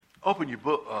Open your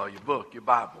your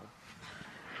Bible,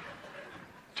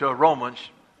 to Romans,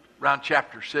 around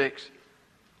chapter 6,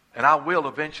 and I will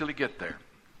eventually get there.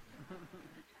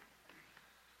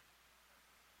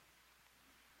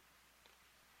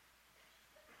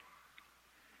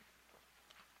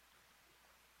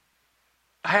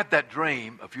 I had that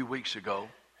dream a few weeks ago.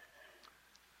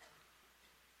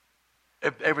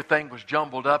 Everything was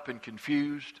jumbled up and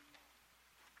confused.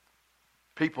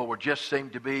 People just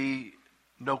seemed to be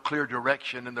no clear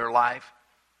direction in their life.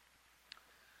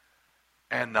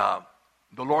 And the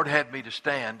Lord had me to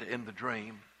stand in the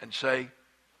dream and say,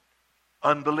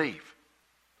 unbelief,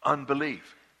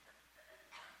 unbelief.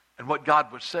 And what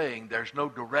God was saying, there's no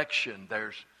direction,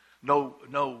 there's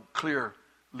no clear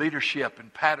leadership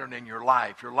and pattern in your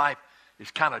life. Your life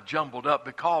is kind of jumbled up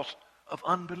because of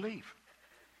unbelief.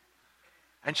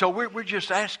 And so we're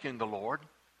just asking the Lord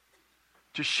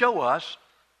to show us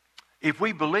if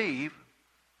we believe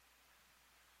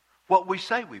what we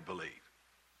say we believe.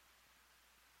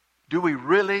 Do we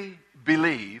really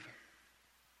believe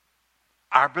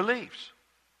our beliefs?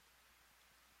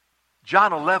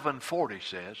 John 11:40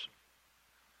 says,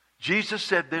 Jesus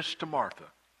said this to Martha.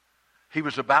 He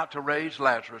was about to raise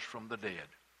Lazarus from the dead.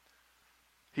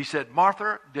 He said,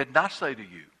 Martha, didn't I say to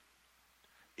you,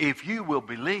 if you will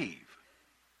believe,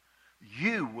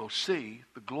 you will see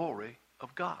the glory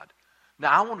of God.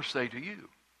 Now I want to say to you,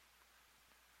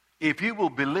 if you will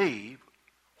believe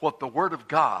what the Word of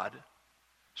God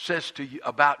says to you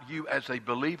about you as a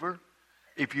believer,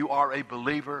 if you are a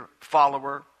believer,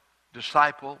 follower,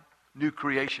 disciple, new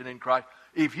creation in Christ,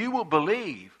 if you will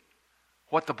believe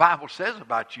what the Bible says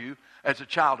about you as a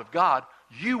child of God,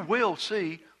 you will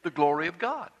see the glory of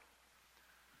God.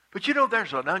 But you know,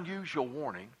 there's an unusual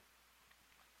warning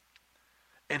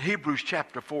in Hebrews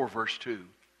chapter 4, verse 2,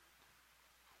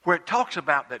 where it talks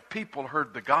about that people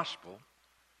heard the gospel,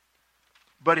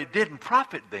 but it didn't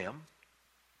profit them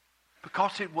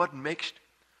because it wasn't mixed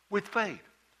with faith.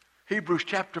 Hebrews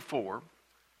chapter 4,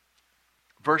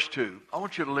 verse 2. I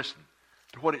want you to listen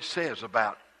to what it says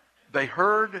about they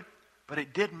heard, but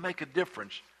it didn't make a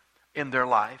difference in their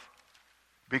life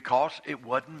because it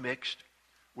wasn't mixed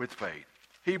with faith.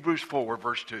 Hebrews 4,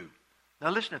 verse 2. Now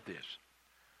listen to this.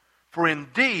 For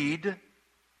indeed,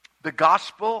 the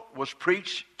gospel was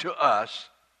preached to us,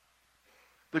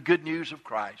 the good news of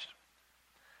Christ,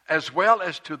 as well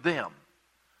as to them.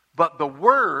 But the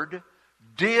word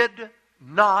did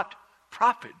not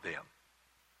profit them,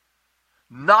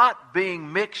 not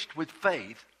being mixed with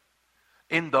faith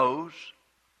in those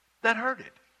that heard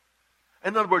it.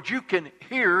 In other words, you can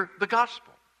hear the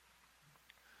gospel,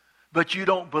 but you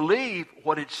don't believe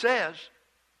what it says.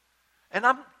 And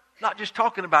I'm not just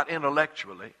talking about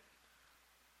intellectually,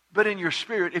 but in your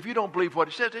spirit. If you don't believe what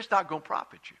it says, it's not going to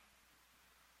profit you.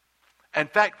 In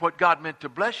fact, what God meant to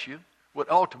bless you would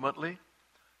ultimately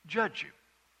judge you.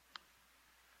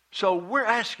 So we're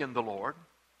asking the Lord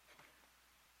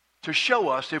to show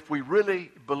us if we really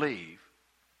believe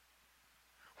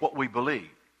what we believe.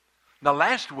 Now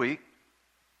last week,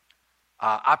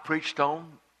 I preached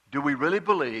on, do we really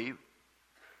believe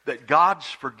that God's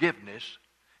forgiveness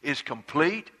is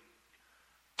complete,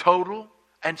 total,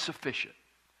 and sufficient?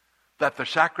 That the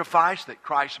sacrifice that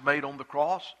Christ made on the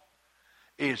cross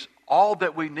is all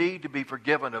that we need to be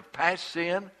forgiven of past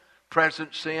sin,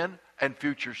 present sin, and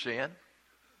future sin.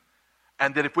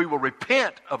 And that if we will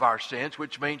repent of our sins,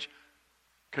 which means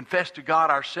confess to God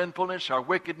our sinfulness, our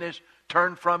wickedness,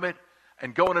 turn from it,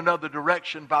 and go in another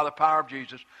direction by the power of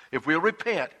Jesus, if we'll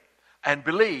repent and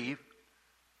believe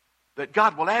that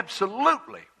God will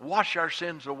absolutely wash our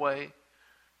sins away,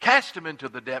 cast them into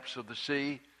the depths of the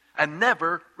sea, and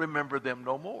never remember them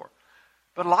no more.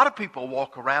 But a lot of people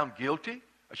walk around guilty,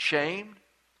 ashamed,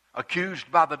 accused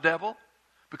by the devil,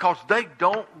 because they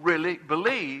don't really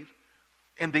believe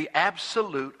in the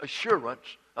absolute assurance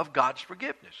of God's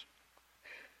forgiveness.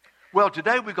 Well,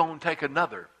 today we're going to take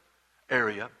another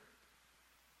area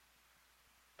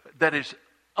that is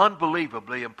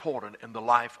unbelievably important in the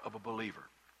life of a believer.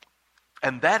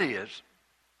 And that is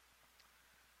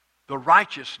the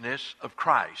righteousness of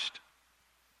Christ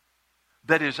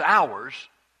that is ours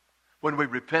when we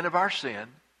repent of our sin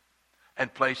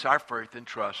and place our faith and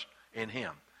trust in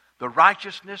Him. The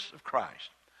righteousness of Christ.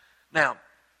 Now,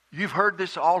 you've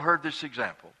all heard this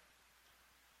example.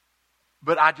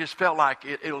 But I just felt like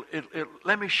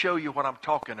let me show you what I'm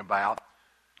talking about.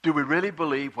 Do we really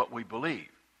believe what we believe?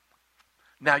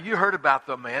 Now, you heard about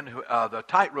the man, the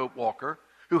tightrope walker,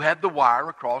 who had the wire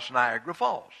across Niagara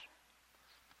Falls.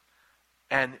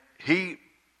 And he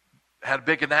had a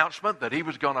big announcement that he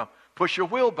was going to push a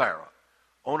wheelbarrow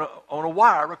on a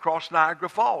wire across Niagara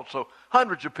Falls. So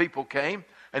hundreds of people came,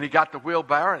 and he got the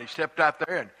wheelbarrow, and he stepped out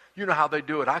there, and you know how they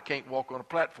do it. I can't walk on a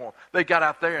platform. They got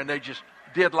out there, and they just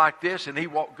did like this, and he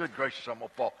walked, good gracious, I'm going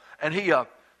to fall. And he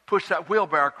pushed that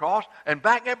wheelbarrow across, and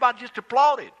back, and everybody just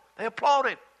applauded. They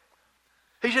applauded.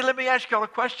 He said, let me ask y'all a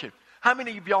question. How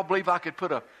many of y'all believe I could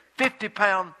put a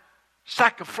 50-pound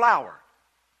sack of flour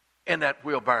in that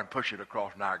wheelbarrow and push it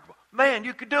across Niagara Falls? Man,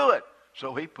 you could do it.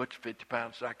 So he puts a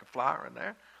 50-pound sack of flour in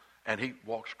there, and he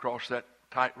walks across that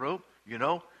tightrope,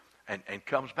 and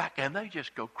comes back, and they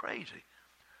just go crazy.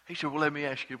 He said, well, let me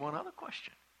ask you one other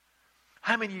question.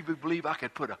 How many of you believe I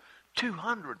could put a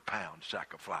 200-pound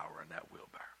sack of flour in that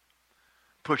wheelbarrow?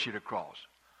 Push it across.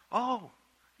 Oh,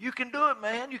 you can do it,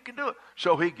 man. You can do it.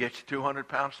 So he gets a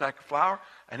 200-pound sack of flour,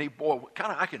 and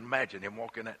I can imagine him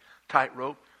walking that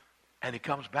tightrope, and he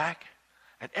comes back,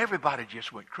 and everybody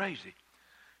just went crazy.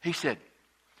 He said,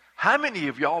 how many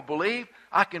of y'all believe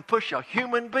I can push a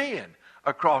human being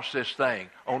across this thing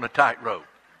on a tightrope?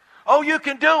 Oh, you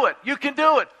can do it. You can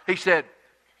do it. He said,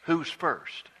 who's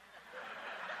first?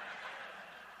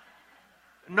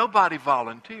 Nobody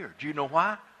volunteered. Do you know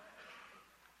why?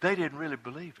 They didn't really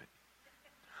believe it.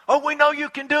 Oh, we know you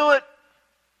can do it.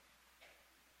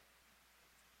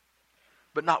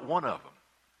 But not one of them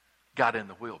got in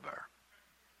the wheelbarrow.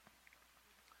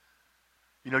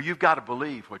 You've got to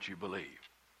believe what you believe.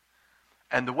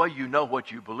 And the way you know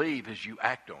what you believe is you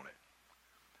act on it.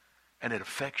 And it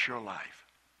affects your life.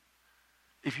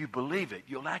 If you believe it,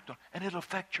 you'll act on it, and it'll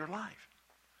affect your life.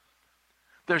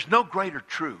 There's no greater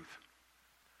truth.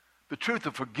 The truth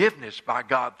of forgiveness by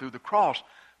God through the cross,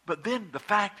 but then the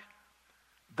fact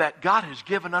that God has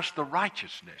given us the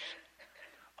righteousness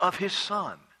of His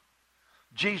Son,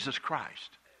 Jesus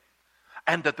Christ,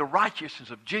 and that the righteousness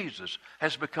of Jesus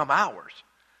has become ours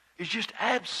is just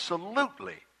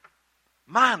absolutely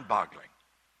mind-boggling.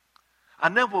 I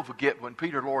never will forget when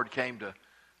Peter Lord came to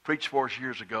preach for us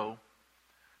years ago.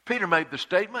 Peter made the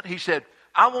statement. He said,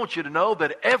 I want you to know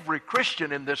that every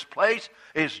Christian in this place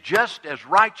is just as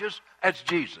righteous as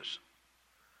Jesus.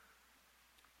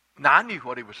 Now, I knew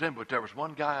what he was saying, but there was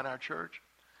one guy in our church.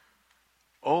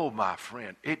 Oh, my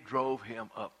friend, it drove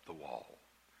him up the wall.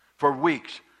 For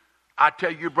weeks, I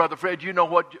tell you, Brother Fred, you know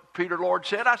what Peter Lord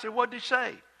said? I said, what did he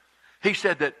say? He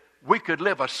said that we could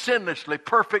live a sinlessly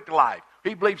perfect life.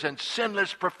 He believes in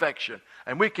sinless perfection.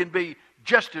 And we can be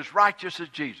just as righteous as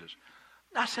Jesus.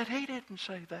 And I said, he didn't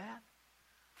say that.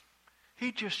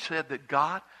 He just said that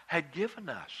God had given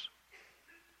us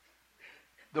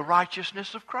the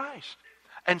righteousness of Christ.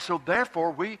 And so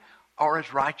therefore we are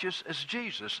as righteous as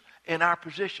Jesus in our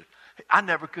position. I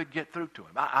never could get through to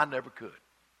him. I never could.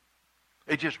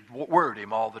 It just worried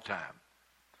him all the time.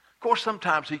 Of course,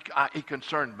 sometimes he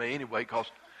concerned me anyway, because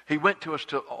he went to us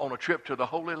on a trip to the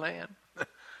Holy Land.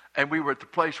 And we were at the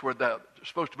place where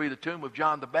supposed to be the tomb of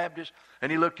John the Baptist.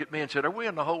 And he looked at me and said, are we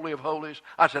in the Holy of Holies?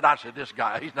 I said, this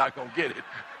guy, he's not going to get it.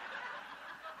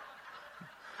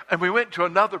 And we went to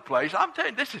another place. I'm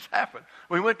telling you, this has happened.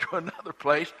 We went to another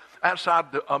place outside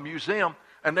a museum,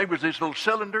 and there was these little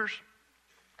cylinders.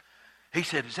 He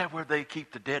said, is that where they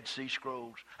keep the Dead Sea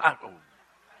Scrolls?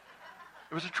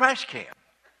 It was a trash can.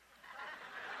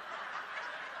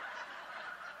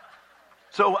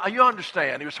 So you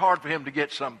understand, it was hard for him to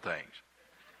get some things.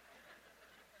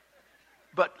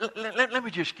 But let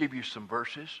me just give you some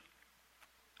verses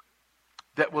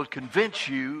that will convince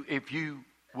you, if you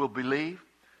will believe,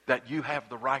 that you have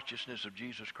the righteousness of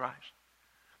Jesus Christ,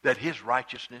 that his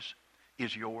righteousness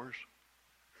is yours.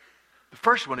 The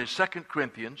first one is 2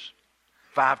 Corinthians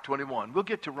 5:21. We'll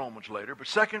get to Romans later, but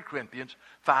 2 Corinthians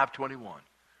 5:21.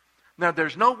 Now,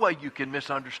 there's no way you can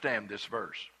misunderstand this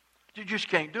verse. You just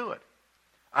can't do it.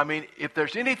 I mean, if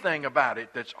there's anything about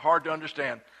it that's hard to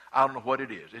understand, I don't know what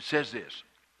it is. It says this.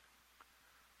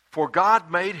 For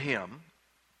God made him,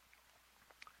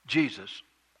 Jesus,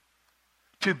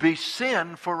 to be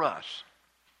sin for us,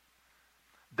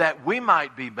 that we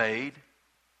might be made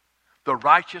the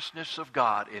righteousness of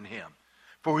God in him.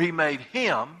 For he made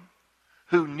him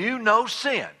who knew no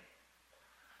sin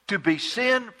to be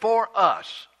sin for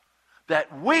us,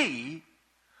 that we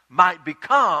might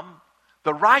become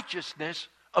the righteousness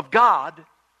of God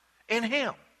in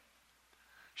him.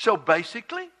 So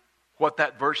basically, what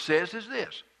that verse says is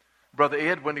this. Brother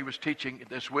Ed, when he was teaching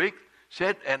this week,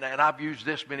 said, and I've used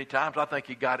this many times, I think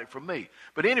he got it from me.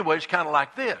 But anyway, it's kind of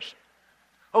like this.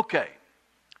 Okay,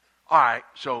 all right,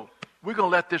 so we're going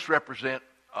to let this represent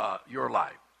your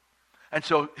life. And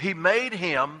so he made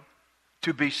him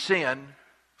to be sin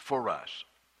for us.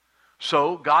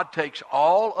 So God takes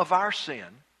all of our sin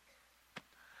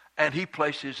and he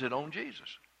places it on Jesus.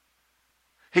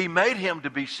 He made him to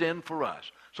be sin for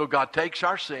us. So God takes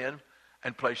our sin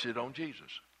and places it on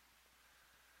Jesus.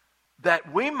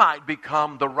 That we might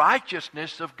become the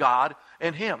righteousness of God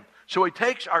in him. So he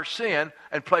takes our sin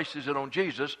and places it on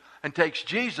Jesus, and takes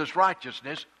Jesus'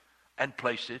 righteousness and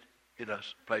places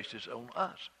on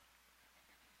us.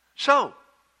 So,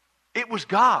 it was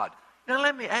God. Now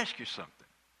let me ask you something.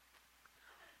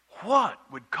 What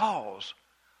would cause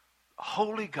a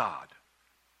holy God,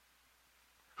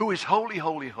 who is holy,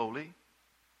 holy, holy,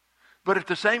 but at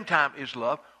the same time is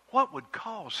love, what would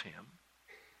cause him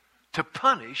to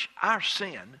punish our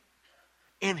sin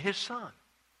in his Son?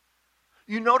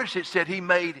 You notice it said he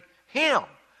made him.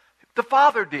 The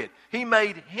Father did. He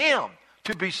made him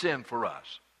to be sin for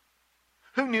us,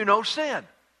 who knew no sin,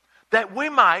 that we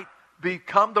might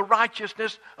become the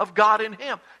righteousness of God in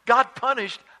him. God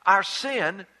punished our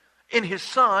sin in his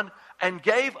Son and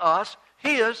gave us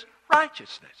his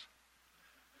righteousness.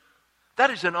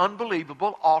 That is an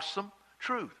unbelievable, awesome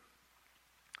truth.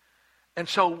 And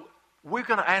so we're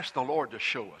going to ask the Lord to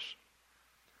show us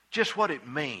just what it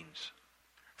means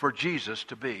for Jesus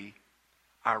to be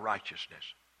our righteousness.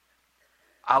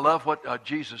 I love what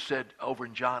Jesus said over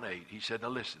in John 8. He said, now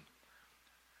listen,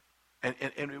 and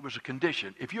it was a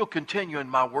condition. If you'll continue in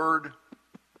my word,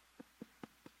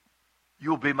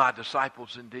 you'll be my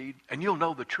disciples indeed, and you'll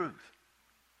know the truth.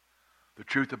 The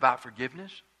truth about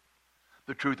forgiveness,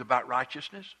 the truth about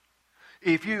righteousness.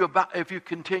 If you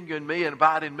continue in me and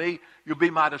abide in me, you'll be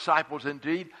my disciples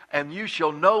indeed, and you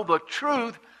shall know the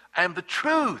truth, and the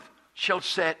truth shall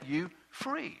set you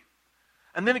free.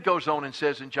 And then it goes on and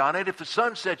says in John 8, if the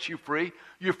Son sets you free,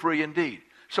 you're free indeed.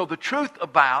 So the truth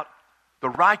about the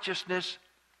righteousness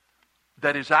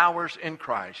that is ours in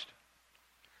Christ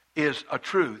is a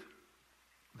truth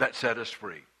that set us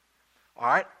free. All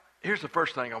right? Here's the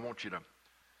first thing I want you to...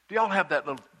 Do y'all have that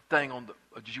little thing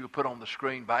that you put on the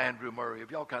screen by Andrew Murray?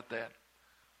 Have y'all got that?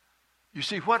 You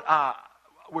see, what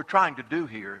we're trying to do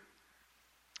here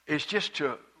is just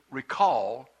to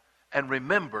recall and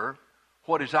remember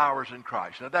what is ours in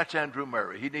Christ. Now, that's Andrew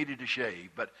Murray. He needed to shave.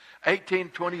 But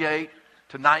 1828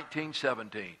 to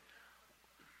 1917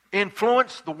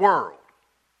 influenced the world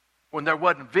when there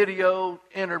wasn't video,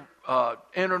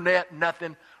 internet,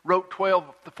 nothing. Wrote 12,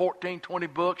 14, 20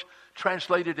 books,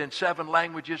 translated in 7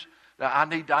 languages. Now, I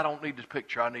don't need this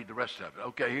picture. I need the rest of it.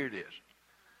 Okay, here it is.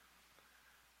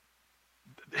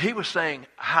 He was saying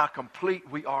how complete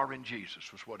we are in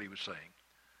Jesus, was what he was saying.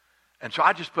 And so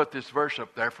I just put this verse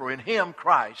up there. For in him,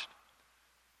 Christ,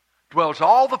 dwells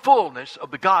all the fullness of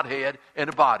the Godhead in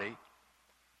a body.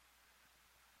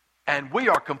 And we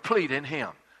are complete in him.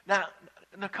 Now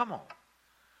come on.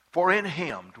 For in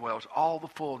him dwells all the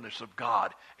fullness of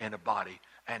God in a body.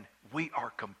 And we are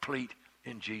complete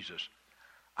in Jesus.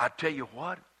 I tell you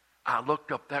what, I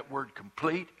looked up that word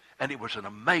complete, and it was an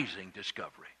amazing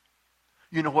discovery.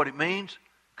 You know what it means?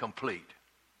 Complete.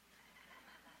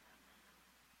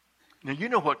 Now, you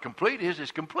know what complete is.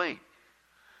 It's complete.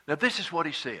 Now, this is what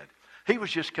he said. He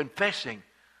was just confessing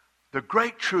the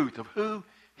great truth of who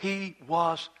he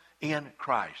was in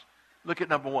Christ. Look at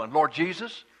number 1. Lord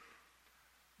Jesus,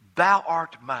 thou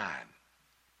art mine.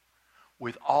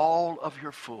 With all of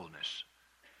your fullness,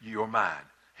 you're mine.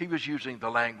 He was using the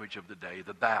language of the day,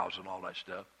 the thous and all that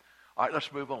stuff. All right,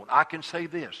 let's move on. I can say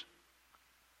this.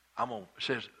 It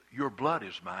says, your blood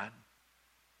is mine.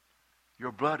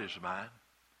 Your blood is mine.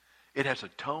 It has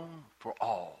atoned for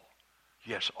all.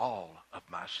 Yes, all of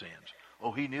my sins.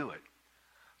 Oh, he knew it.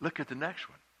 Look at the next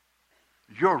one.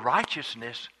 Your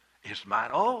righteousness is mine.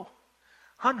 Oh,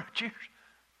 100 years.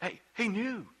 Hey, he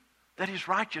knew that his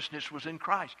righteousness was in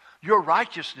Christ. Your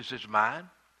righteousness is mine.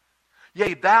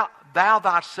 Yea, thou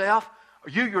thyself,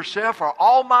 you yourself are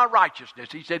all my righteousness.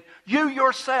 He said, you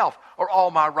yourself are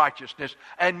all my righteousness,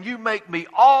 and you make me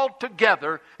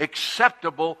altogether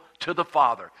acceptable to the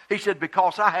Father. He said,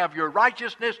 because I have your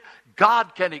righteousness,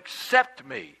 God can accept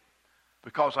me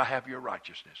because I have your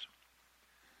righteousness.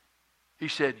 He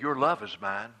said, your love is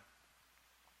mine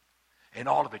in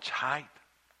all of its height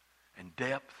and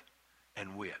depth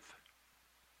and width.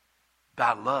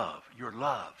 Thy love, your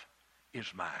love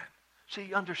is mine. See,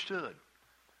 he understood.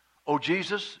 Oh,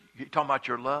 Jesus, you're talking about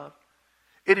your love?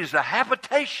 It is the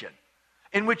habitation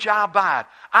in which I abide.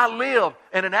 I live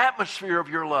in an atmosphere of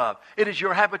your love. It is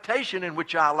your habitation in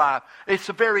which I live. It's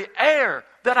the very air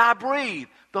that I breathe,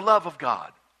 the love of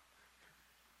God.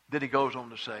 Then he goes on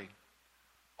to say,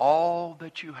 all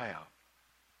that you have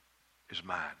is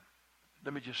mine.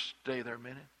 Let me just stay there a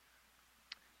minute.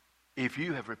 If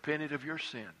you have repented of your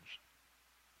sins,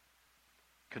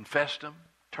 confessed them,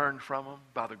 turned from them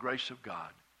by the grace of God,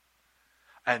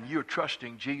 and you're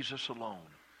trusting Jesus alone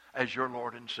as your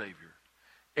Lord and Savior.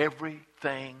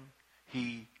 Everything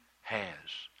he has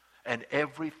and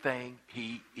everything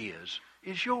he is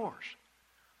yours.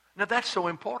 Now that's so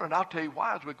important. I'll tell you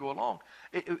why as we go along.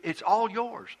 It's all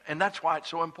yours. And that's why it's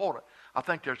so important. I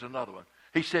think there's another one.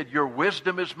 He said, your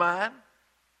wisdom is mine.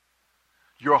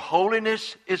 Your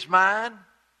holiness is mine.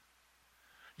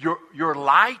 Your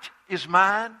light is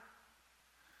mine.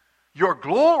 Your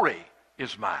glory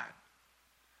is mine.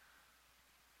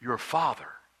 Your Father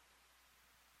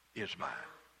is mine.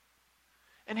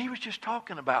 And he was just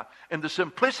talking about, in the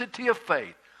simplicity of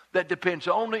faith that depends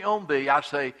only on thee, I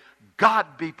say,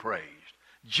 God be praised.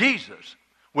 Jesus,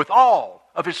 with all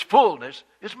of his fullness,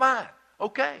 is mine.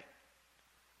 Okay.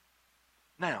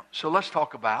 Now, so let's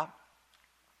talk about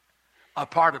a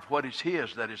part of what is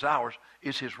his that is ours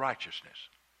is his righteousness.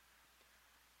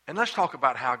 And let's talk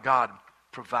about how God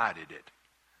provided it.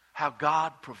 How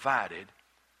God provided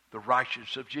the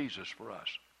righteousness of Jesus for us.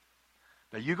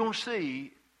 Now you're going to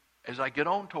see as I get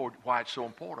on toward why it's so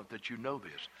important that you know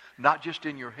this. Not just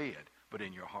in your head, but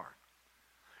in your heart.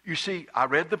 You see, I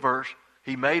read the verse,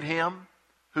 he made him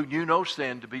who knew no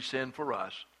sin to be sin for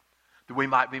us, that we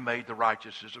might be made the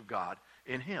righteousness of God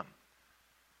in him.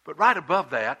 But right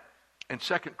above that, in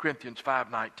 2 Corinthians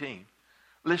 5:19,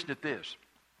 listen to this.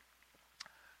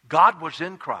 God was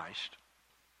in Christ,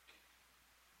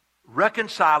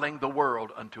 reconciling the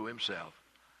world unto himself,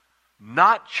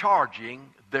 not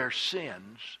charging their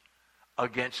sins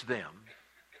against them,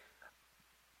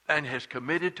 and has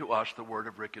committed to us the word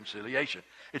of reconciliation.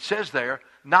 It says there,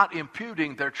 not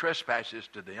imputing their trespasses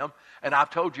to them. And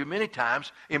I've told you many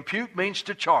times, impute means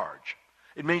to charge.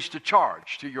 It means to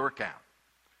charge to your account.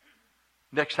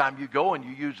 Next time you go and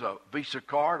you use a Visa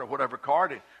card or whatever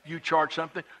card and you charge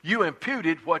something, you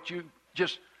imputed what you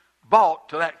just bought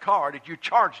to that card and you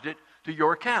charged it to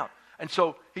your account. And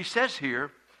so he says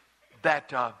here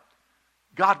that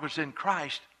God was in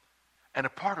Christ, and a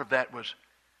part of that was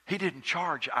he didn't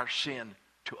charge our sin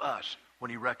to us when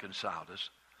he reconciled us.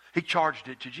 He charged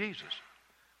it to Jesus.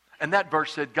 And that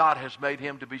verse said God has made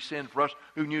him to be sin for us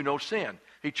who knew no sin.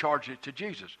 He charged it to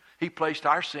Jesus. He placed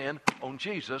our sin on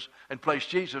Jesus and placed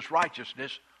Jesus'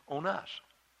 righteousness on us,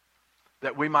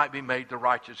 that we might be made the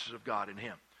righteousness of God in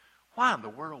him. Why in the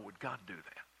world would God do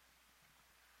that?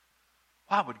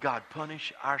 Why would God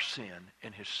punish our sin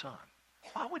in his Son?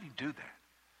 Why would he do that?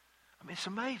 I mean, it's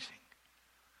amazing.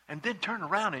 And then turn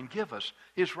around and give us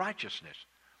his righteousness.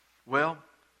 Well,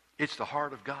 it's the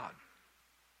heart of God.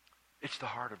 It's the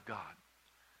heart of God.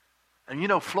 And you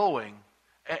know, flowing,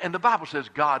 and the Bible says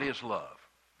God is love.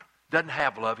 Doesn't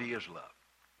have love, he is love.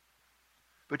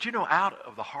 But you know, out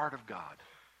of the heart of God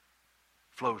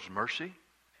flows mercy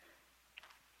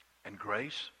and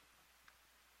grace.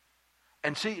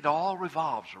 And see, it all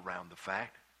revolves around the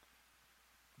fact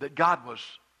that God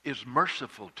is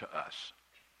merciful to us.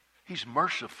 He's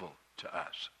merciful to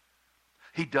us.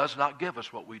 He does not give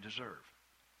us what we deserve.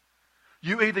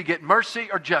 You either get mercy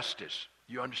or justice.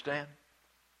 You understand?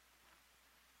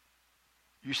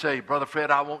 You say, Brother Fred,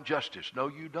 I want justice. No,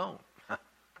 you don't.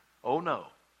 Oh, no.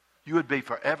 You would be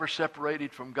forever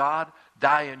separated from God,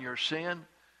 die in your sin,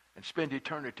 and spend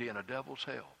eternity in a devil's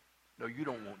hell. No, you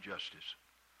don't want justice.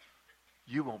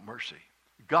 You want mercy.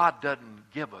 God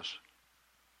doesn't give us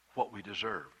what we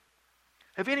deserve.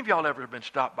 Have any of y'all ever been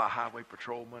stopped by a highway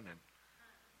patrolman and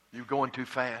you're going too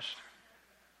fast?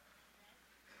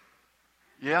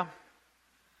 Yeah?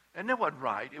 And that wasn't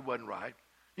right. It wasn't right.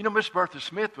 You know, Miss Bertha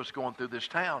Smith was going through this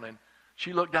town, and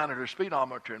she looked down at her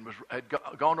speedometer and had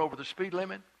gone over the speed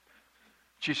limit.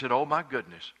 She said, oh, my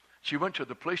goodness. She went to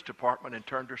the police department and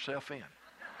turned herself in.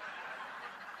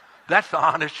 That's the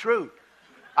honest truth.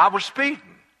 I was speeding.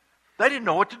 They didn't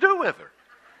know what to do with her.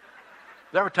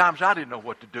 There were times I didn't know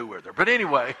what to do with her. But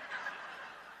anyway.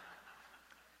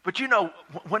 But you know,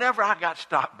 whenever I got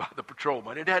stopped by the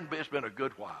patrolman, it's been a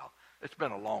good while. It's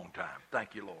been a long time.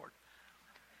 Thank you, Lord.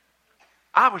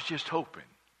 I was just hoping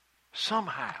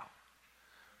somehow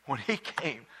when he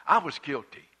came, I was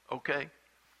guilty, okay?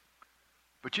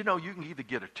 But you know, you can either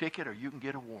get a ticket or you can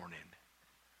get a warning.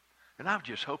 And I was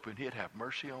just hoping he'd have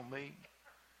mercy on me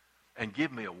and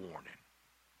give me a warning.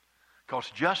 Because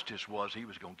justice was he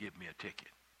was going to give me a ticket.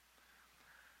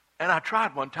 And I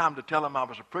tried one time to tell him I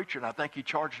was a preacher, and I think he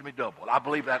charged me double. I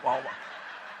believe that all.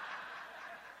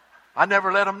 I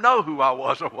never let him know who I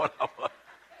was or what I was.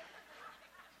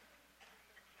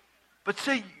 But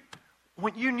see,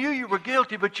 when you knew you were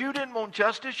guilty, but you didn't want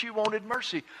justice, you wanted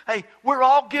mercy. Hey, we're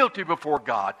all guilty before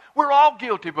God. We're all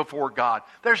guilty before God.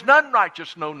 There's none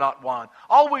righteous, no, not one.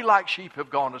 All we like sheep have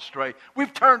gone astray.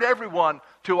 We've turned everyone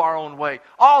to our own way.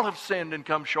 All have sinned and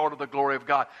come short of the glory of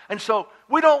God. And so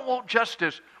we don't want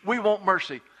justice, we want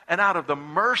mercy. And out of the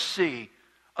mercy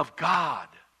of God,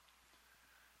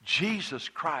 Jesus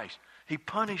Christ, He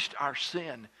punished our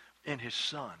sin in His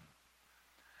Son.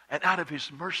 And out of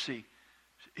His mercy,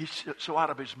 so out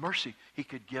of His mercy, He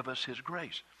could give us His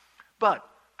grace. But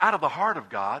out of the heart of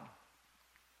God,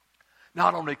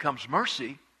 not only comes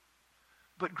mercy,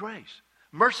 but grace.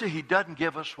 Mercy, He doesn't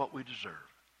give us what we deserve.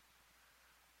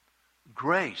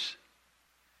 Grace,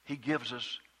 He gives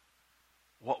us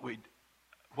what we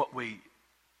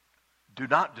do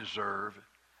not deserve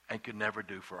and can never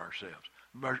do for ourselves.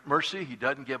 Mercy, He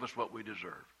doesn't give us what we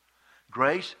deserve.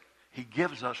 Grace, He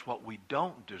gives us what we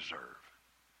don't deserve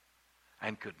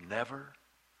and could never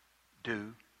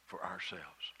do for ourselves.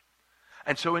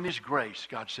 And so in His grace,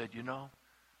 God said, you know,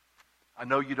 I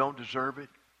know you don't deserve it,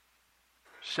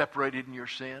 separated in your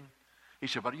sin. He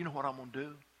said, but you know what I'm going to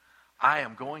do?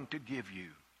 I'm going to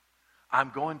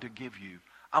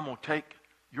take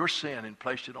your sin and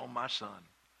place it on my Son.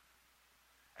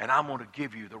 And I'm going to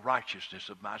give you the righteousness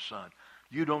of my Son.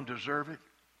 You don't deserve it,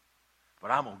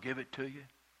 but I'm going to give it to you.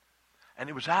 And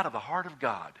it was out of the heart of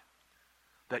God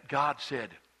that God said,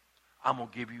 I'm going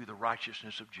to give you the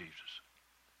righteousness of Jesus.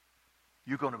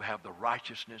 You're going to have the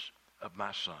righteousness of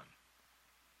my Son.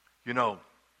 You know,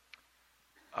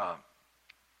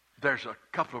 there's a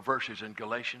couple of verses in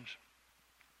Galatians.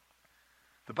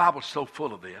 The Bible's so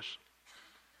full of this.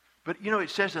 But, you know, it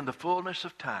says in the fullness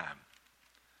of time,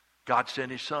 God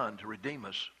sent His Son to redeem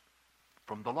us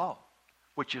from the law,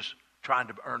 which is trying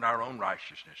to earn our own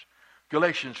righteousness.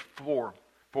 Galatians 4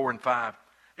 and 5.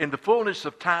 In the fullness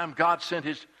of time had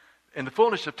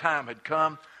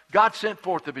come, God sent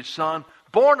forth of His Son,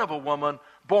 born of a woman,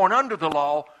 born under the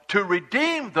law, to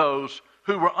redeem those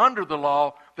who were under the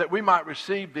law, that we might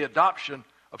receive the adoption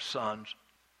of sons.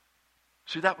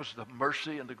 See, that was the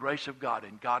mercy and the grace of God.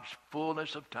 In God's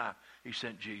fullness of time, He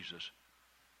sent Jesus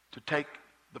to take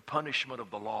the punishment of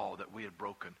the law that we had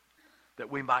broken,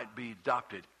 that we might be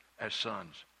adopted as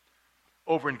sons.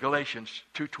 Over in Galatians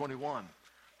 2:21,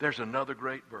 there's another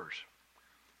great verse.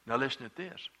 Now listen to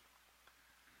this.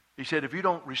 He said, if you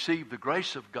don't receive the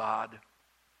grace of God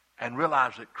and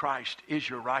realize that Christ is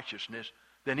your righteousness,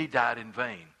 then He died in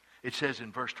vain. It says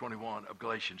in verse 21 of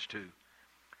Galatians 2,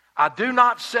 I do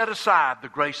not set aside the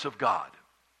grace of God.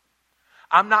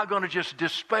 I'm not going to just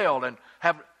dispel and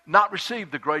have not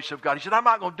received the grace of God. He said, I'm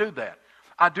not going to do that.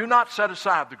 I do not set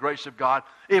aside the grace of God.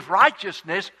 If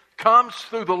righteousness comes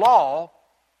through the law,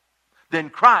 then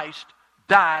Christ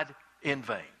died in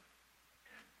vain.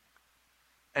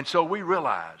 And so we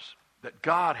realize that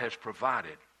God has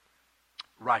provided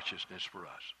righteousness for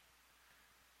us.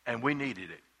 And we needed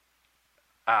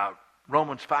it.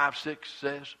 Romans 5:6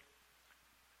 says,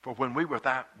 for when we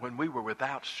were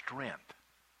without strength,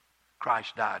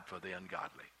 Christ died for the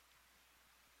ungodly.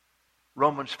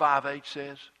 Romans 5:8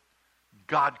 says,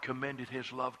 God commended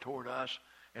His love toward us,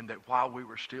 and that while we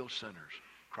were still sinners,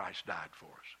 Christ died for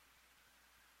us.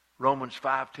 Romans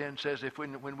 5:10 says, if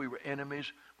when we were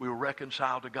enemies, we were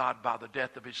reconciled to God by the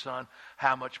death of His Son,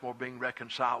 how much more being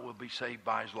reconciled will be saved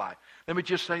by His life. Let me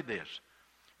just say this.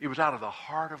 It was out of the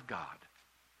heart of God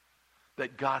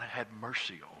that God had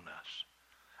mercy on us.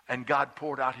 And God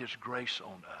poured out His grace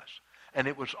on us. And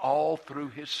it was all through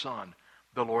His Son,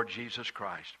 the Lord Jesus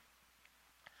Christ.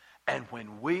 And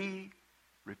when we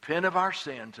repent of our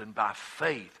sins and by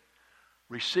faith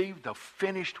receive the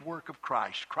finished work of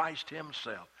Christ, Christ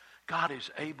Himself, God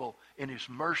is able in His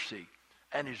mercy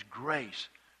and His grace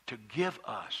to give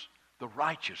us the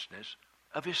righteousness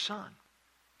of His Son.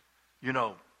 You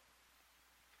know,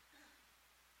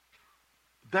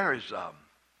 there is,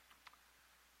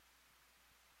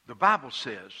 the Bible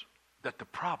says that the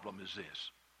problem is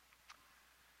this.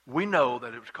 We know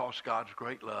that it was because of God's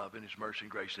great love and His mercy and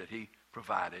grace that He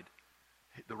provided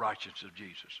the righteousness of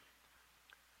Jesus.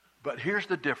 But here's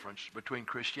the difference between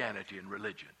Christianity and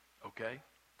religion, okay?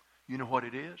 You know what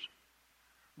it is?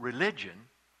 Religion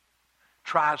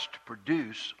tries to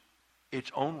produce its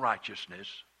own righteousness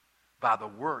by the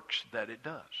works that it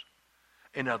does.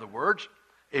 In other words,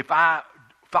 if I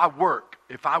work,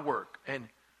 and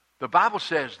the Bible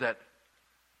says that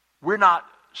we're not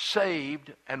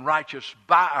saved and righteous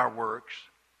by our works,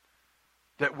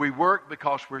 that we work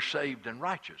because we're saved and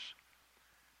righteous.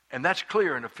 And that's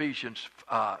clear in Ephesians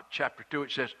chapter 2.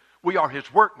 It says, we are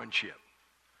His workmanship,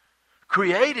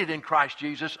 created in Christ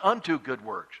Jesus unto good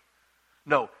works.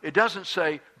 No, it doesn't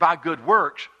say by good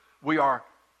works we're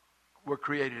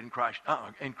created in Christ.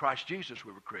 In Christ Jesus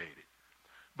we were created.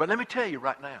 But let me tell you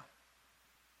right now,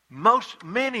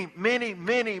 many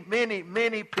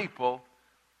people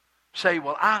say,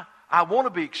 well, I want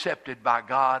to be accepted by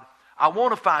God. I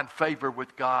want to find favor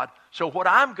with God. So what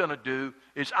I'm going to do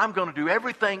is I'm going to do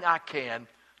everything I can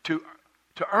to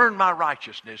earn my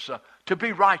righteousness, to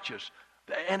be righteous.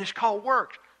 And it's called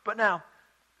works. But now,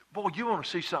 boy, you want to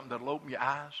see something that'll open your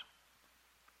eyes?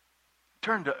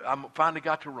 I finally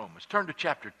got to Romans. Turn to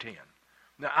chapter 10.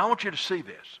 Now, I want you to see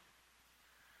this.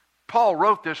 Paul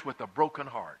wrote this with a broken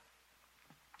heart.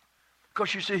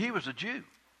 Because you see, he was a Jew.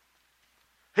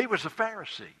 He was a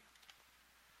Pharisee.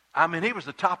 I mean, he was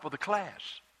the top of the class.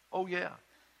 Oh, yeah.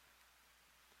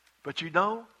 But you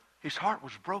know, his heart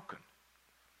was broken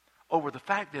over the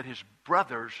fact that his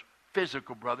brothers,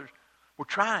 physical brothers, were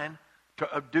trying to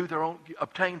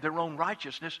obtain their own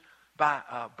righteousness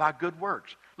by good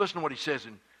works. Listen to what he says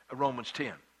in Romans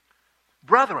 10.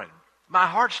 Brethren, my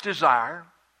heart's desire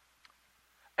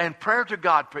and prayer to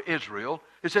God for Israel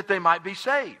is that they might be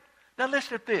saved. Now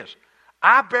listen at this.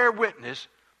 I bear witness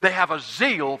they have a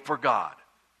zeal for God.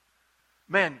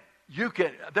 Man,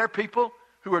 there are people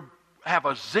who have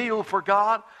a zeal for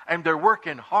God, and they're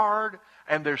working hard,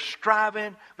 and they're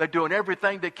striving. They're doing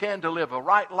everything they can to live a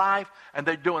right life, and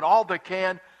they're doing all they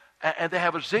can, and they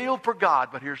have a zeal for God.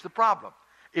 But here's the problem.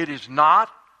 It is not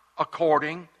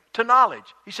according to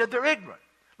knowledge. He said they're ignorant.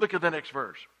 Look at the next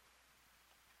verse.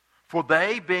 For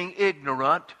they, being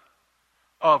ignorant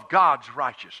of God's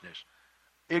righteousness,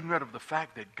 ignorant of the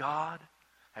fact that God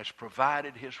has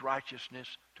provided his righteousness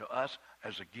to us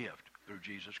as a gift through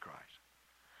Jesus Christ.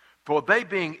 For they,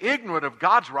 being ignorant of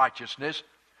God's righteousness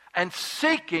and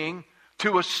seeking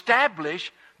to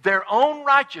establish their own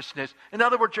righteousness. In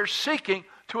other words,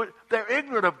 they're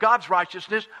ignorant of God's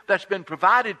righteousness that's been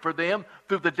provided for them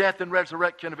through the death and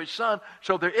resurrection of his Son.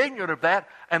 So they're ignorant of that,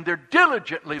 and they're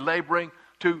diligently laboring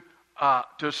to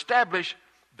establish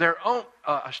their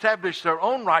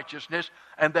own righteousness,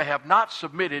 and they have not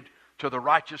submitted to the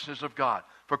righteousness of God.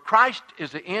 For Christ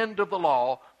is the end of the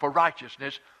law for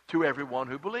righteousness to everyone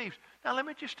who believes. Now let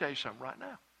me just tell you something right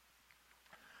now.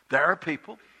 There are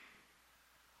people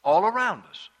all around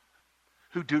us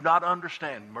who do not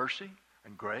understand mercy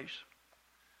and grace.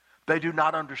 They do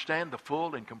not understand the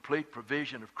full and complete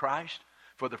provision of Christ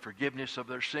for the forgiveness of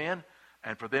their sin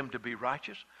and for them to be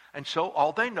righteous. And so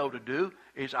all they know to do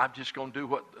is, I'm just going to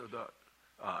do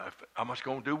I'm just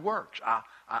going to do works.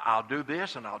 I'll do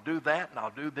this and I'll do that and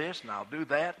I'll do this and I'll do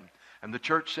that. And the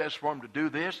church says for them to do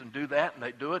this and do that, and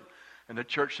they do it. And the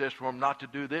church says for them not to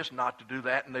do this, not to do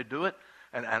that, and they do it.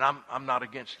 And I'm not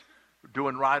against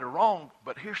doing right or wrong,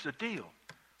 but here's the deal.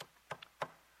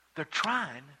 They're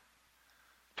trying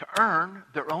to earn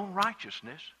their own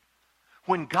righteousness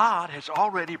when God has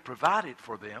already provided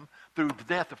for them through the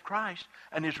death of Christ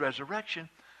and his resurrection.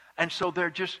 And so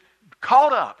they're just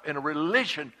caught up in a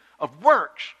religion of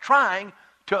works, trying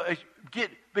to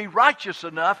be righteous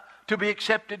enough to be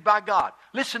accepted by God.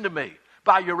 Listen to me.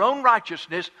 By your own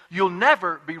righteousness, you'll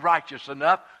never be righteous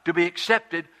enough to be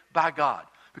accepted by God.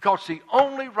 Because the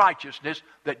only righteousness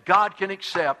that God can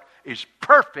accept is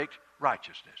perfect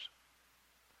righteousness.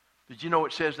 Did you know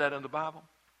it says that in the Bible?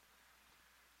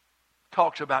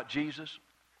 Talks about Jesus,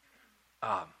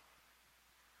 about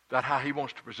how he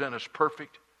wants to present us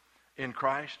perfect in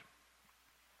Christ.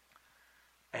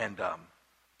 And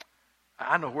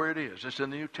I know where it is. It's in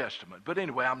the New Testament. But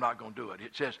anyway, I'm not going to do it.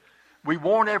 It says, we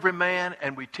warn every man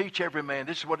and we teach every man.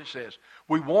 This is what it says.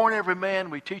 We warn every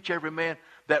man, we teach every man,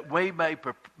 that we may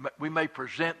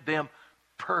present them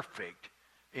perfect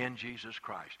in Jesus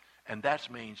Christ. And that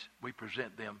means we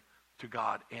present them to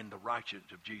God in the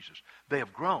righteousness of Jesus. They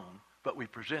have grown, but we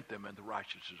present them in the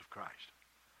righteousness of Christ.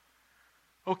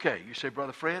 Okay, you say,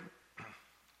 Brother Fred,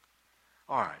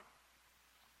 all right.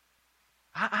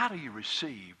 How do you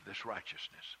receive this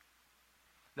righteousness?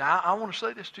 Now, I want to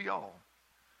say this to y'all.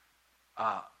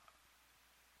 I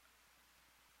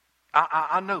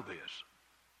know this,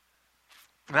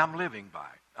 and I'm living by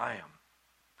it. I am,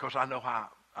 because I know why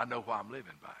I'm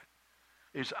living by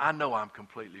it. Is I know I'm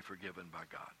completely forgiven by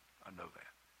God. I know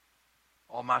that.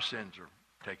 All my sins are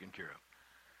taken care of.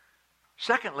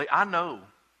 Secondly, I know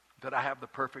that I have the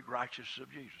perfect righteousness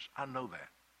of Jesus. I know that.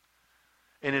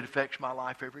 And it affects my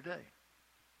life every day.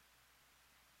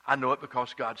 I know it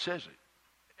because God says it.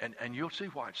 And you'll see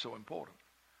why it's so important.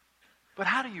 But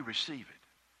how do you receive it?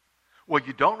 Well,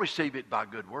 you don't receive it by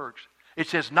good works. It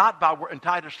says, in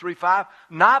Titus 3:5,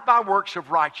 not by works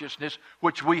of righteousness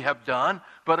which we have done,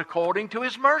 but according to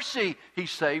his mercy he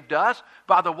saved us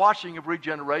by the washing of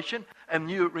regeneration and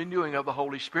renewing of the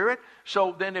Holy Spirit.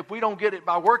 So then if we don't get it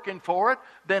by working for it,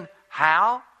 then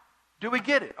how do we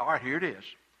get it? All right, here it is.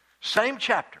 Same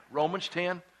chapter, Romans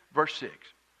 10, verse 6.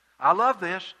 I love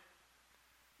this.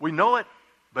 We know it,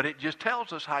 but it just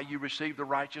tells us how you receive the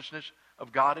righteousness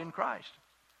of God in Christ.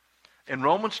 In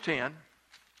Romans 10,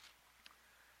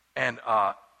 and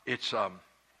it's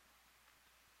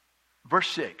verse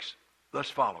 6. Let's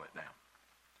follow it now.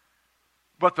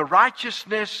 But the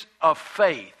righteousness of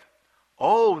faith,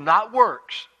 not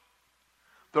works.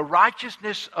 The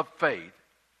righteousness of faith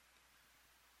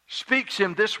speaks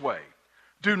in this way.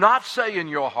 Do not say in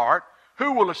your heart,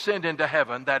 who will ascend into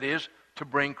heaven, that is, to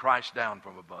bring Christ down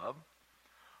from above,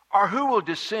 or who will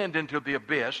descend into the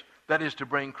abyss, that is, to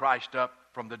bring Christ up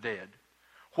from the dead.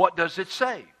 What does it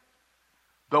say?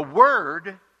 The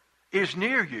word is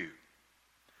near you.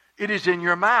 It is in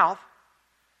your mouth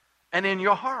and in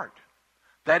your heart.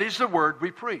 That is the word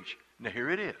we preach. Now here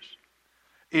it is.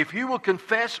 If you will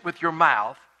confess with your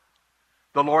mouth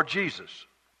the Lord Jesus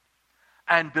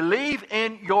and believe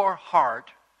in your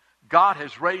heart God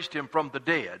has raised him from the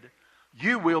dead,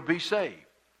 you will be saved.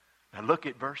 Now look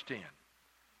at verse 10.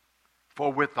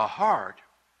 For with the heart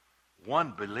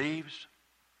one believes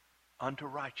unto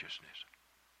righteousness.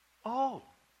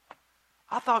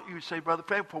 I thought you would say, Brother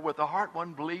Fred, for with the heart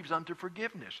one believes unto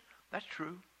forgiveness. That's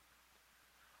true.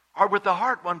 Or with the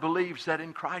heart one believes that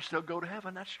in Christ they'll go to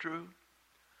heaven. That's true.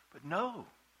 But no.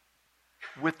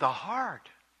 With the heart,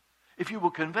 if you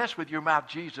will confess with your mouth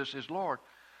Jesus is Lord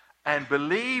and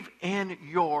believe in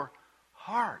your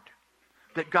heart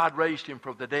that God raised him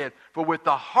from the dead. For with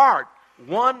the heart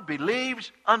one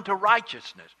believes unto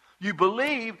righteousness. You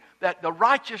believe that the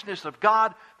righteousness of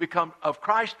God of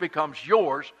Christ becomes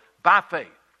yours by faith.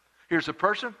 Here's a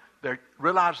person, they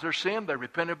realize their sin, they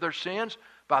repent of their sins.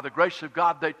 By the grace of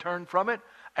God, they turn from it,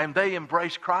 and they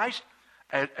embrace Christ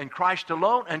and Christ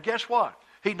alone. And guess what?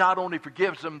 He not only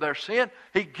forgives them their sin,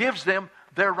 he gives them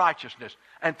their righteousness.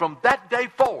 And from that day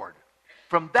forward,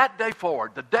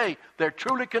 the day they're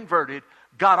truly converted,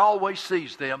 God always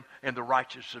sees them in the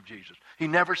righteousness of Jesus. He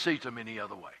never sees them any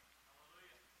other way.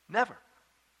 Never.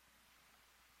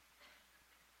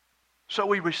 So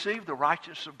we receive the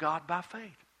righteousness of God by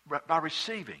faith, by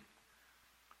receiving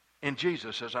in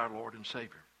Jesus as our Lord and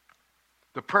Savior.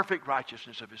 The perfect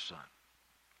righteousness of his Son.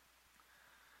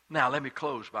 Now let me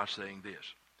close by saying this.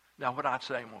 Now when I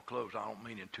say I'm going to close, I don't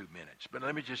mean in 2 minutes. But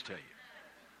let me just tell you.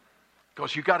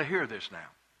 Because you've got to hear this now.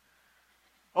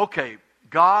 Okay,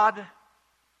 God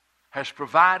has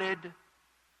provided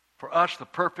for us the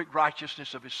perfect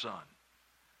righteousness of his Son.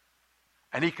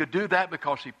 And he could do that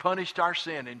because he punished our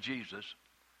sin in Jesus,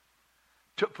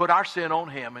 put our sin on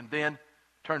him, and then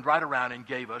turned right around and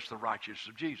gave us the righteousness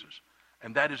of Jesus.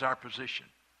 And that is our position.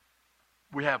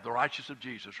 We have the righteousness of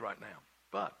Jesus right now.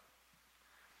 But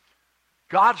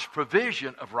God's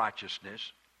provision of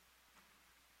righteousness,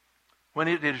 when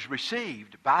it is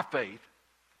received by faith,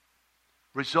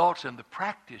 results in the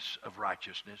practice of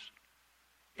righteousness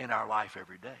in our life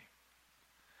every day.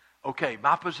 Okay,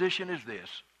 my position is this.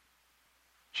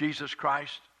 Jesus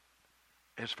Christ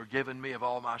has forgiven me of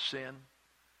all my sin.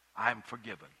 I am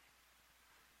forgiven.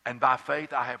 And by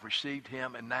faith I have received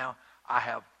him, and now I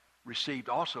have received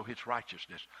also his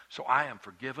righteousness. So I am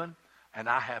forgiven, and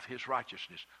I have his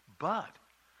righteousness. But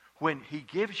when he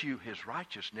gives you his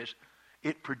righteousness,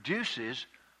 it produces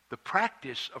the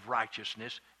practice of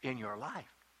righteousness in your life.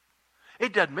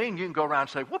 It doesn't mean you can go around and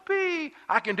say, whoopee,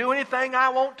 I can do anything I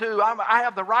want to. I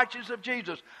have the righteousness of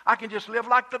Jesus. I can just live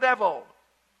like the devil.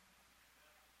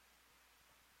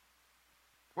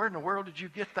 Where in the world did you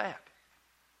get that?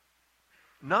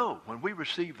 No, when we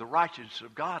receive the righteousness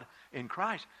of God in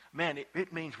Christ, man,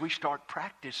 it means we start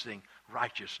practicing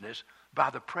righteousness by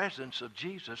the presence of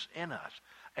Jesus in us.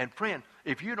 And friend,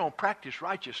 if you don't practice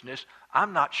righteousness,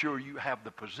 I'm not sure you have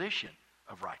the position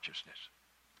of righteousness.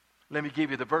 Let me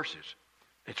give you the verses.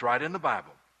 It's right in the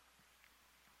Bible.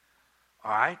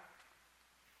 All right?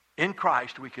 In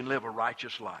Christ, we can live a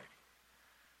righteous life.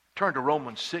 Turn to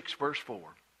Romans 6, verse 4.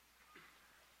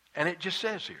 And it just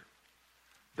says here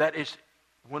that it's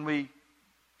when we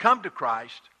come to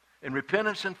Christ in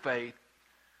repentance and faith,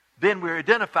 then we're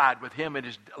identified with him in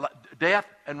his death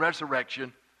and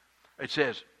resurrection. It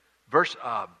says, verse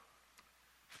 5,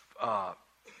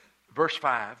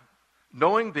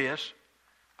 knowing this,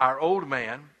 our old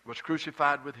man was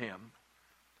crucified with him,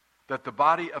 that the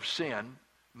body of sin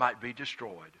might be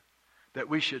destroyed, that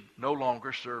we should no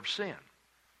longer serve sin.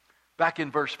 Back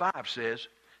in verse 5 says,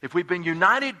 If we've been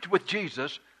united with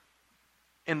Jesus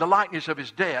in the likeness of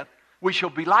his death, we shall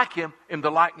be like him in the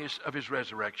likeness of his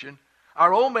resurrection.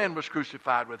 Our old man was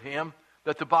crucified with him,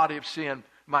 that the body of sin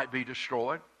might be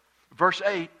destroyed. Verse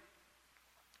 8,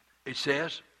 it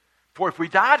says, for if we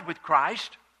died with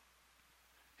Christ,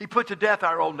 he put to death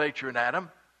our old nature in Adam.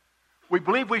 We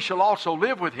believe we shall also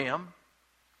live with him.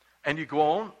 And you go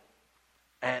on,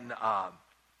 and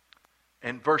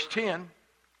in verse 10,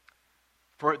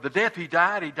 for the death he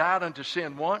died unto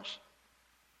sin once.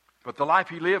 But the life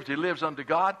he lives unto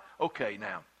God. Okay,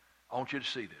 now, I want you to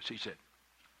see this. He said,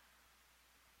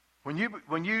 when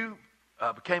you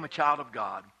became a child of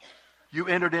God, you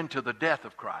entered into the death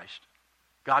of Christ.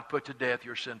 God put to death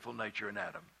your sinful nature in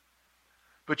Adam.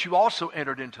 But you also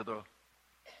entered into the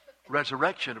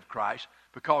resurrection of Christ,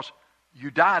 because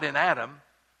you died in Adam,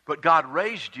 but God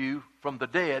raised you from the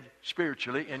dead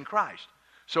spiritually in Christ.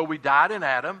 So we died in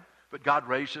Adam, but God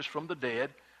raised us from the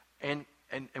dead, and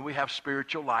we have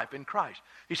spiritual life in Christ.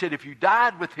 He said, if you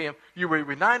died with him, you were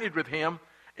united with him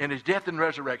in his death and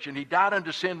resurrection. He died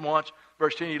unto sin once.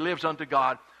 Verse 10, he lives unto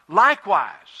God.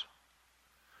 Likewise,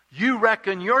 you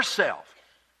reckon yourself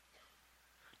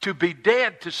to be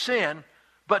dead to sin,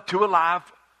 but to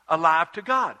alive to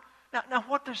God. Now,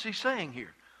 what is he saying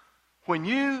here? When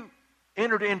you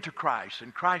entered into Christ,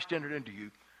 and Christ entered into you,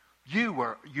 you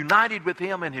were united with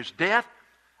him in his death,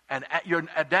 and your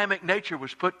Adamic nature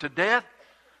was put to death,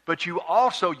 but you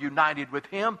also united with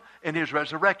him in his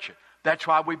resurrection. That's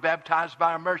why we baptized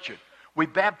by immersion. We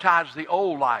baptized the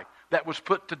old life that was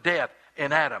put to death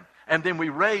in Adam, and then we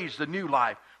raised the new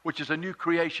life, which is a new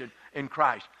creation in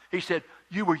Christ. He said,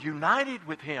 you were united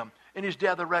with him in his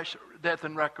death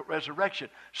and resurrection.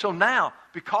 So now,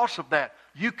 because of that,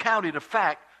 you counted a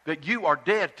fact that you are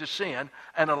dead to sin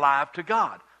and alive to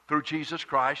God through Jesus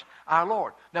Christ our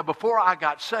Lord. Now, before I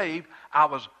got saved, I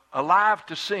was alive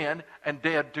to sin and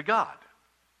dead to God.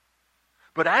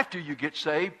 But after you get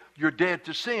saved, you're dead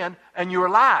to sin and you're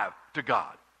alive to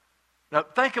God. Now,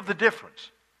 think of the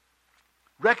difference.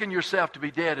 Reckon yourself to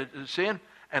be dead to sin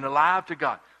and alive to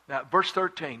God. Now, verse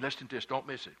 13, listen to this, don't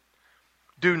miss it.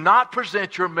 Do not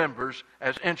present your members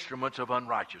as instruments of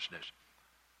unrighteousness.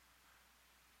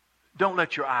 Don't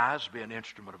let your eyes be an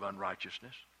instrument of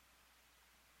unrighteousness.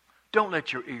 Don't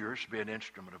let your ears be an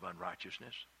instrument of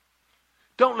unrighteousness.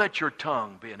 Don't let your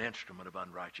tongue be an instrument of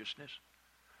unrighteousness.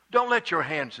 Don't let your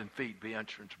hands and feet be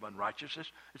instruments of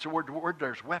unrighteousness. It's a word,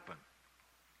 there's weapon.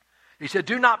 He said,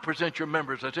 do not present your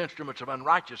members as instruments of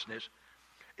unrighteousness.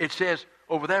 It says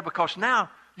over there, because now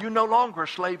you're no longer a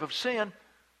slave of sin,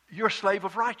 you're a slave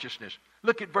of righteousness.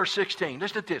 Look at verse 16.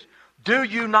 Listen to this. Do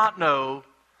you not know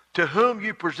to whom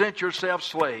you present yourselves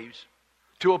slaves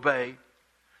to obey?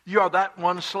 You are that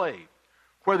one slave,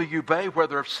 whether you obey,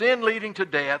 whether of sin leading to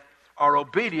death or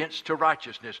obedience to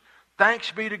righteousness.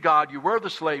 Thanks be to God, you were the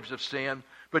slaves of sin,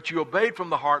 but you obeyed from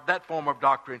the heart that form of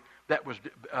doctrine that was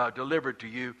delivered to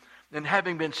you. And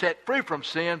having been set free from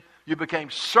sin, you became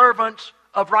servants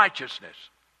of righteousness.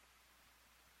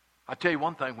 I tell you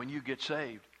one thing, when you get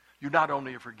saved, you not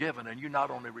only are forgiven and you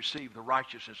not only receive the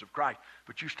righteousness of Christ,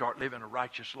 but you start living a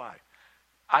righteous life.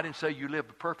 I didn't say you live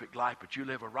a perfect life, but you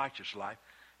live a righteous life.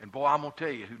 And boy, I'm going to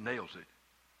tell you who nails it.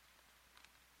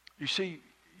 You see,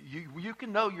 you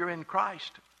can know you're in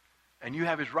Christ and you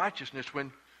have his righteousness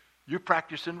when you're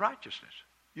practicing righteousness.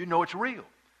 You know it's real.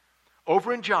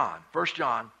 Over in John, 1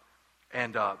 John,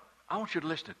 and I want you to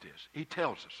listen to this. He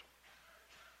tells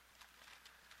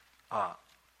us.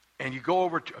 And you go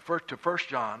over to 1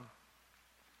 John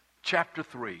chapter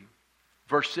 3,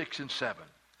 verse 6 and 7.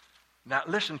 Now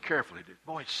listen carefully.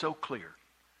 Boy, it's so clear.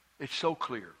 It's so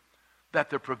clear that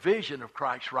the provision of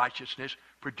Christ's righteousness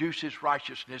produces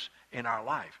righteousness in our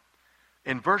life.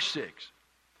 In verse 6,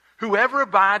 whoever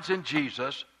abides in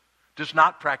Jesus does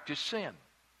not practice sin.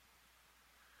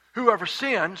 Whoever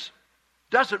sins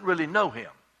doesn't really know him,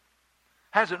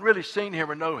 hasn't really seen him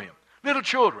or know him. Little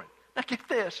children, now get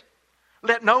this.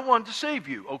 Let no one deceive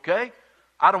you, okay?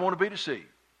 I don't want to be deceived.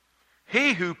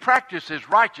 He who practices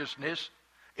righteousness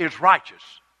is righteous,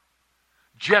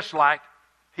 just like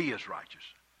he is righteous.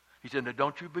 He said, now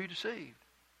don't you be deceived.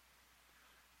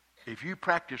 If you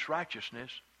practice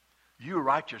righteousness, you're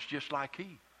righteous just like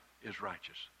he is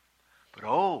righteous. But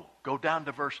go down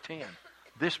to verse 10.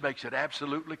 This makes it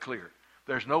absolutely clear.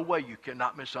 There's no way you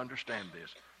cannot misunderstand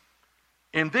this.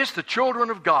 In this, the children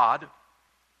of God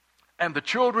and the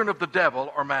children of the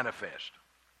devil are manifest.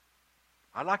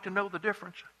 I'd like to know the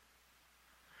difference.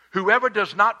 Whoever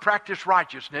does not practice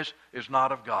righteousness is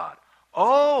not of God.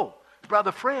 Oh,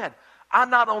 Brother Fred, I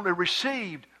not only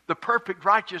received the perfect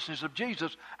righteousness of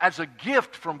Jesus as a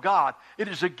gift from God. It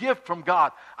is a gift from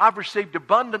God. I've received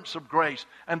abundance of grace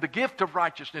and the gift of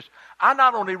righteousness. I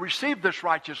not only received this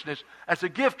righteousness as a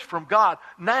gift from God,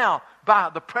 now by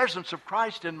the presence of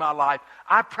Christ in my life,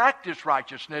 I practice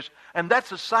righteousness, and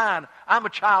that's a sign I'm a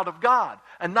child of God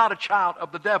and not a child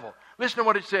of the devil. Listen to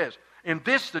what it says. In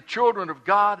this the children of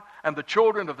God and the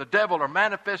children of the devil are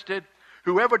manifested.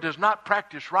 Whoever does not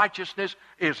practice righteousness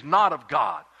is not of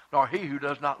God, nor he who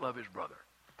does not love his brother.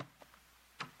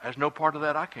 There's no part of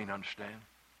that I can't understand.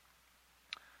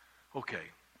 Okay,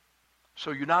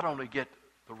 so you not only get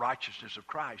the righteousness of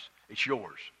Christ, it's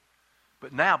yours.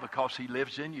 But now, because he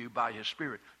lives in you by his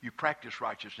Spirit, you practice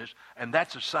righteousness, and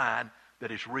that's a sign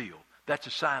that it's real. That's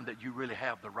a sign that you really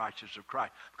have the righteousness of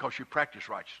Christ, because you practice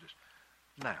righteousness.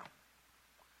 Now,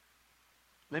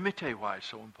 let me tell you why it's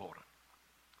so important.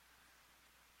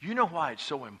 You know why it's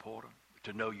so important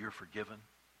to know you're forgiven?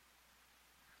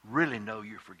 Really know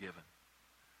you're forgiven.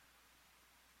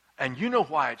 And you know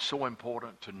why it's so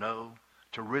important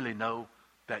to really know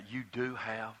that you do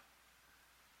have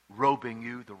robing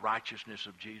you the righteousness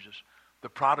of Jesus. The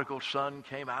prodigal son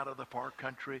came out of the far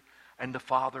country, and the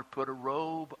father put a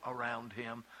robe around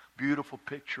him. Beautiful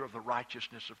picture of the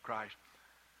righteousness of Christ.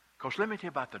 Because let me tell you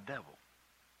about the devil.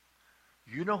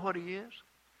 You know what he is?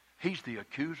 He's the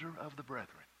accuser of the brethren.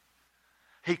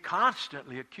 He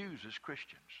constantly accuses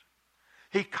Christians.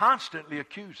 He constantly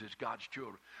accuses God's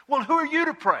children. Well, who are you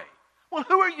to pray? Well,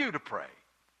 who are you to pray?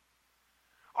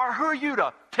 Or who are you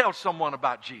to tell someone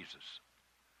about Jesus?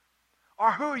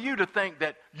 Or who are you to think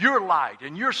that you're light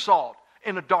and you're salt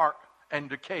in a dark and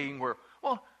decaying world?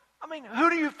 Well, I mean, who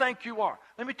do you think you are?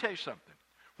 Let me tell you something.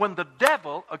 When the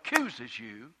devil accuses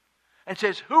you and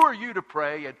says, who are you to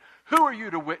pray, and who are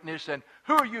you to witness, and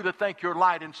who are you to think you're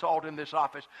light and salt in this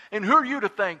office, and who are you to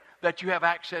think that you have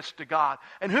access to God,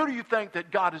 and who do you think that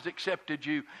God has accepted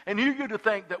you, and who are you to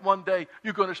think that one day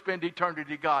you're going to spend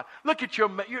eternity with God? Look at your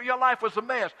life was a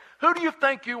mess. Who do you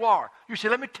think you are? You say,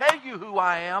 let me tell you who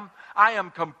I am. I am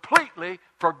completely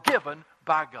forgiven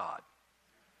by God.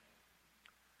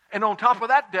 And on top of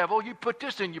that, devil, you put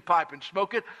this in your pipe and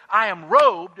smoke it. I am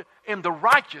robed in the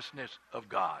righteousness of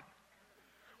God.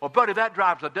 Well, buddy, that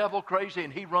drives the devil crazy,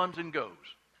 and he runs and goes.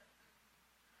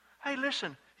 Hey,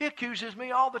 listen, he accuses me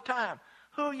all the time.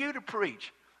 Who are you to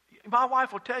preach? My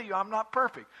wife will tell you I'm not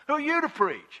perfect. Who are you to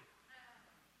preach?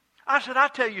 I said, I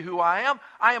tell you who I am.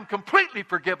 I am completely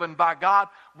forgiven by God,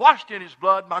 washed in his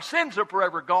blood. My sins are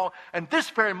forever gone. And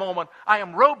this very moment, I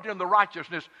am robed in the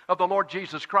righteousness of the Lord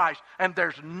Jesus Christ, and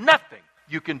there's nothing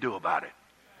you can do about it.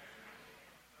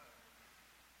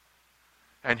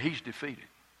 And he's defeated.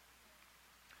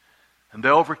 And they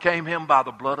overcame him by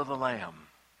the blood of the Lamb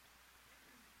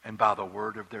and by the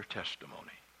word of their testimony.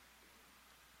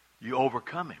 You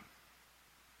overcome him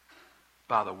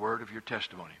by the word of your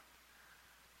testimony.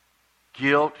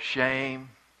 Guilt, shame,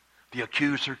 the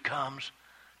accuser comes.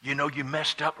 You know you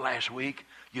messed up last week.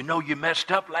 You know you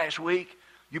messed up last week.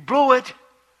 You blew it.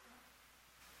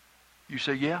 You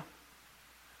say, yeah.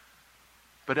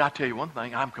 But I tell you one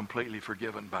thing, I'm completely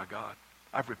forgiven by God.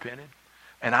 I've repented,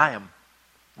 and I am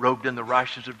robed in the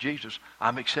righteousness of Jesus.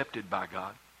 I'm accepted by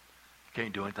God.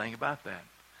 Can't do anything about that.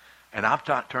 And I'm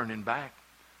not turning back.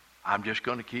 I'm just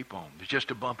going to keep on. It's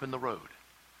just a bump in the road.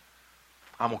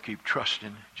 I'm going to keep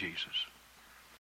trusting Jesus.